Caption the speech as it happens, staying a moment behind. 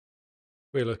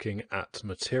We're looking at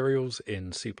materials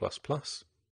in C++.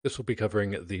 This will be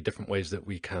covering the different ways that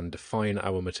we can define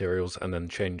our materials and then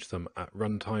change them at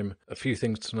runtime. A few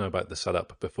things to know about the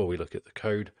setup before we look at the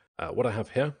code. What I have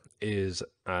here is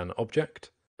an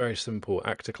object, very simple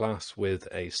actor class with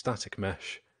a static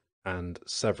mesh and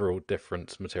several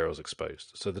different materials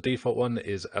exposed. So the default one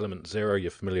is element 0.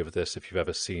 You're familiar with this if you've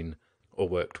ever seen or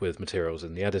worked with materials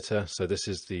in the editor. So this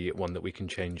is the one that we can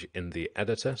change in the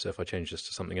editor. So if I change this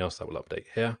to something else, that will update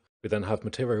here. We then have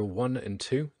material 1 and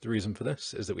 2. The reason for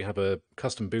this is that we have a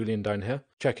custom boolean down here,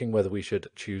 checking whether we should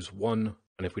choose 1.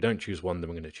 And if we don't choose 1, then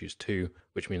we're going to choose 2,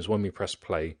 which means when we press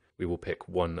play, we will pick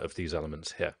one of these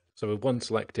elements here. So with 1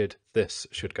 selected, this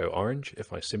should go orange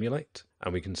if I simulate.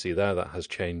 And we can see there that has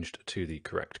changed to the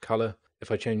correct color. If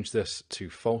I change this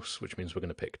to false, which means we're going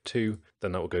to pick 2,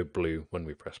 then that will go blue when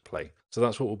we press play. So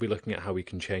that's what we'll be looking at, how we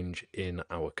can change in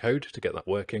our code to get that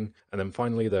working. And then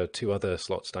finally, there are two other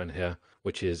slots down here,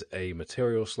 which is a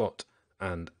material slot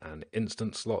and an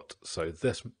instance slot. So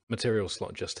this material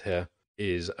slot just here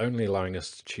is only allowing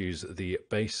us to choose the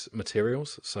base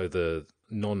materials, so the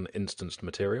non-instanced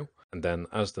material. And then,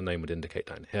 as the name would indicate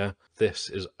down here, this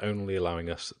is only allowing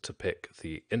us to pick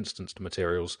the instanced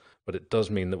materials, but it does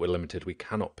mean that we're limited. We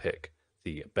cannot pick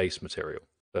the base material.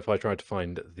 So if I try to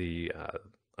find the,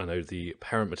 I know the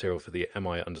parent material for the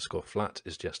mi_flat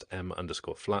is just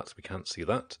m_flat. We can't see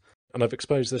that. And I've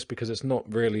exposed this because it's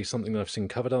not really something that I've seen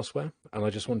covered elsewhere, and I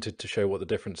just wanted to show what the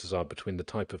differences are between the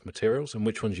type of materials and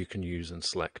which ones you can use and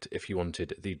select if you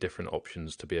wanted the different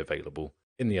options to be available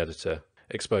in the editor,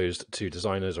 exposed to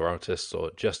designers or artists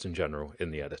or just in general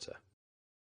in the editor.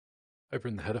 Over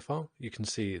in the header file, you can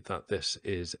see that this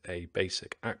is a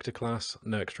basic actor class.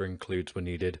 No extra includes were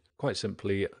needed. Quite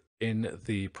simply, in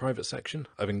the private section,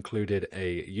 I've included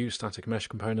a uStaticMesh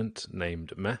component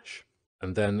named mesh.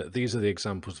 And then these are the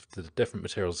examples of the different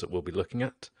materials that we'll be looking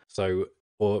at. So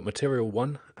for material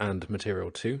 1 and material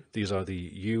 2, these are the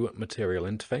U material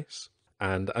interface.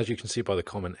 And as you can see by the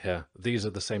comment here, these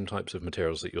are the same types of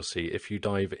materials that you'll see if you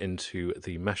dive into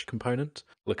the mesh component,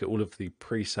 look at all of the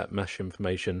preset mesh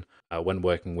information when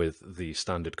working with the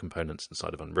standard components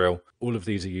inside of Unreal. All of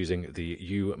these are using the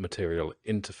U material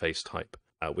interface type,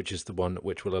 which is the one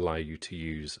which will allow you to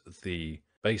use the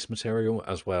base material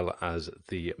as well as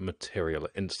the material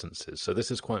instances. So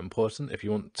this is quite important if you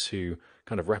want to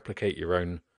kind of replicate your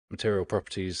own material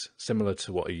properties similar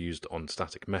to what are used on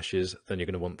static meshes, then you're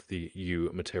going to want the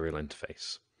U material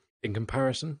interface. In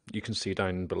comparison, you can see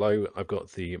down below I've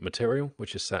got the material,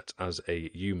 which is set as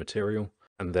a U material,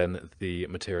 and then the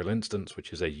material instance,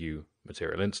 which is a U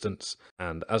material instance.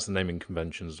 And as the naming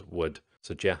conventions would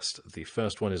suggest, the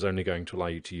first one is only going to allow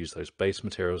you to use those base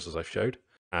materials as I showed,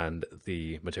 and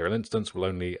the material instance will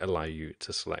only allow you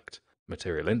to select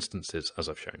material instances as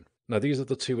I've shown. Now these are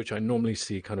the two which I normally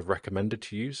see kind of recommended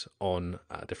to use on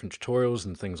different tutorials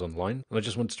and things online, and I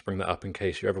just wanted to bring that up in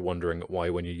case you're ever wondering why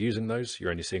when you're using those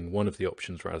you're only seeing one of the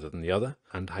options rather than the other,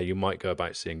 and how you might go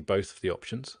about seeing both of the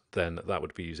options. Then that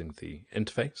would be using the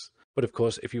interface. But of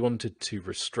course, if you wanted to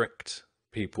restrict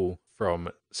people from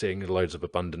seeing loads of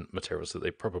abundant materials that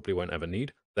they probably won't ever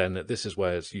need, then this is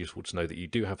where it's useful to know that you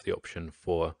do have the option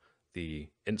for the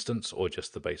instance or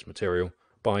just the base material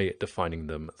by defining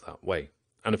them that way.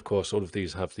 And of course, all of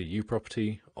these have the U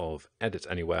property of edit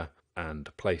anywhere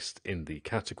and placed in the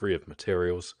category of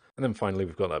materials. And then finally,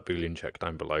 we've got that Boolean check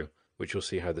down below, which you'll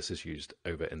see how this is used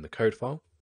over in the code file.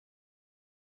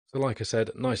 So like I said,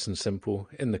 nice and simple.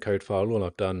 In the code file, all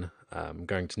I've done, I'm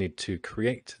going to need to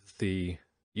create the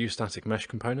uStaticMesh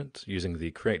component using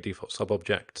the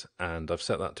createDefaultSubObject, and I've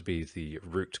set that to be the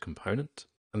root component.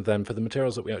 And then for the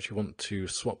materials that we actually want to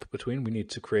swap between, we need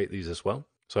to create these as well.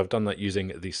 So I've done that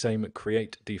using the same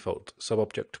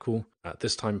createDefaultSubObject call,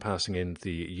 this time passing in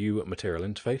the U material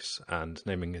interface and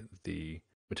naming the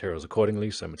materials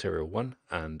accordingly, so material 1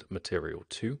 and material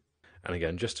 2. And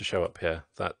again, just to show up here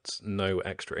that no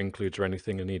extra includes or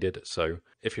anything are needed, so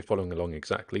if you're following along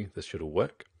exactly, this should all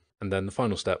work. And then the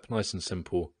final step, nice and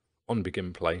simple, on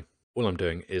begin play, all I'm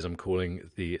doing is I'm calling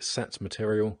the set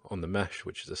material on the mesh,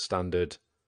 which is a standard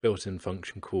built-in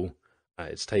function call.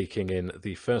 It's taking in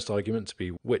the first argument to be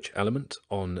which element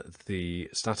on the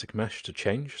static mesh to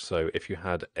change. So if you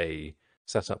had a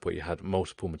setup where you had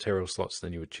multiple material slots,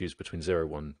 then you would choose between 0,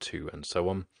 1, 2, and so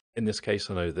on. In this case,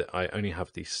 I know that I only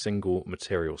have the single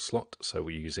material slot, so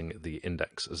we're using the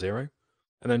index 0.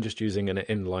 And then just using an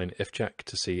inline if check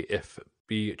to see if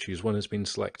B choose 1 has been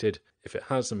selected. If it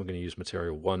has, then we're going to use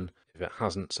material 1. If it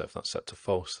hasn't, so if that's set to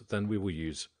false, then we will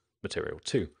use material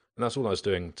 2. And that's all I was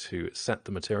doing to set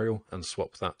the material and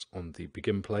swap that on the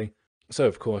begin play. So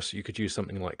of course you could use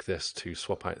something like this to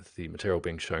swap out the material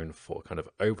being shown for kind of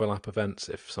overlap events.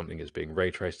 If something is being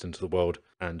ray traced into the world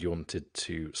and you wanted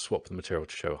to swap the material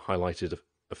to show a highlighted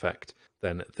effect,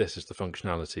 then this is the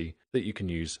functionality that you can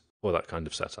use for that kind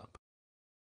of setup.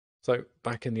 So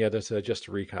back in the editor, just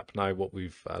to recap now what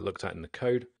we've looked at in the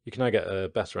code, you can now get a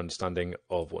better understanding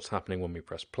of what's happening when we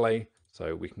press play.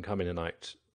 So we can come in and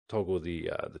out, toggle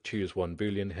the choose one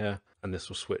boolean here, and this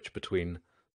will switch between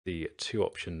the two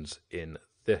options in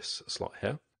this slot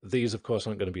here. These of course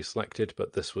aren't going to be selected,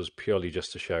 but this was purely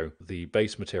just to show the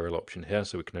base material option here,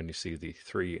 so we can only see the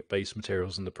 3 base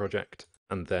materials in the project,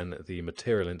 and then the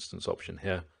material instance option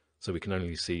here, so we can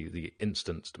only see the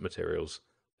instanced materials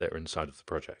that are inside of the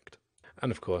project.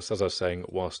 And of course, as I was saying,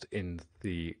 whilst in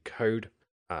the code,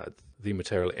 the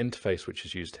material interface which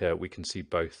is used here, we can see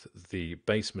both the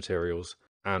base materials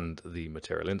and the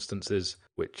material instances,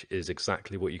 which is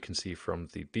exactly what you can see from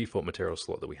the default material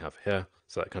slot that we have here.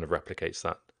 So that kind of replicates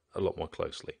that a lot more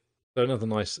closely. So another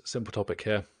nice simple topic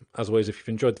here. As always, if you've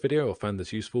enjoyed the video or found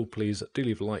this useful, please do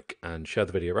leave a like and share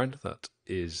the video around. That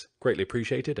is greatly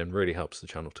appreciated and really helps the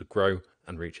channel to grow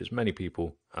and reach as many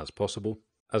people as possible.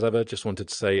 As ever, just wanted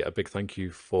to say a big thank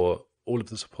you for all of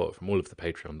the support from all of the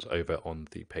Patreons over on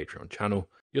the Patreon channel.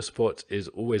 Your support is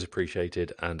always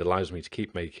appreciated and allows me to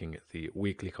keep making the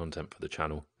weekly content for the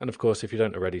channel. And of course, if you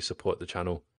don't already support the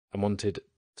channel and wanted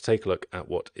to take a look at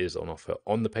what is on offer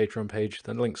on the Patreon page,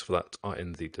 then links for that are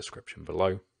in the description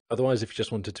below. Otherwise, if you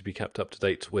just wanted to be kept up to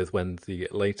date with when the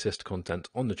latest content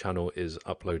on the channel is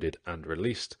uploaded and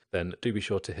released, then do be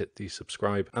sure to hit the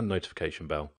subscribe and notification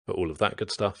bell for all of that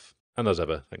good stuff. And as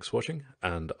ever, thanks for watching,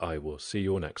 and I will see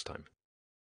you all next time.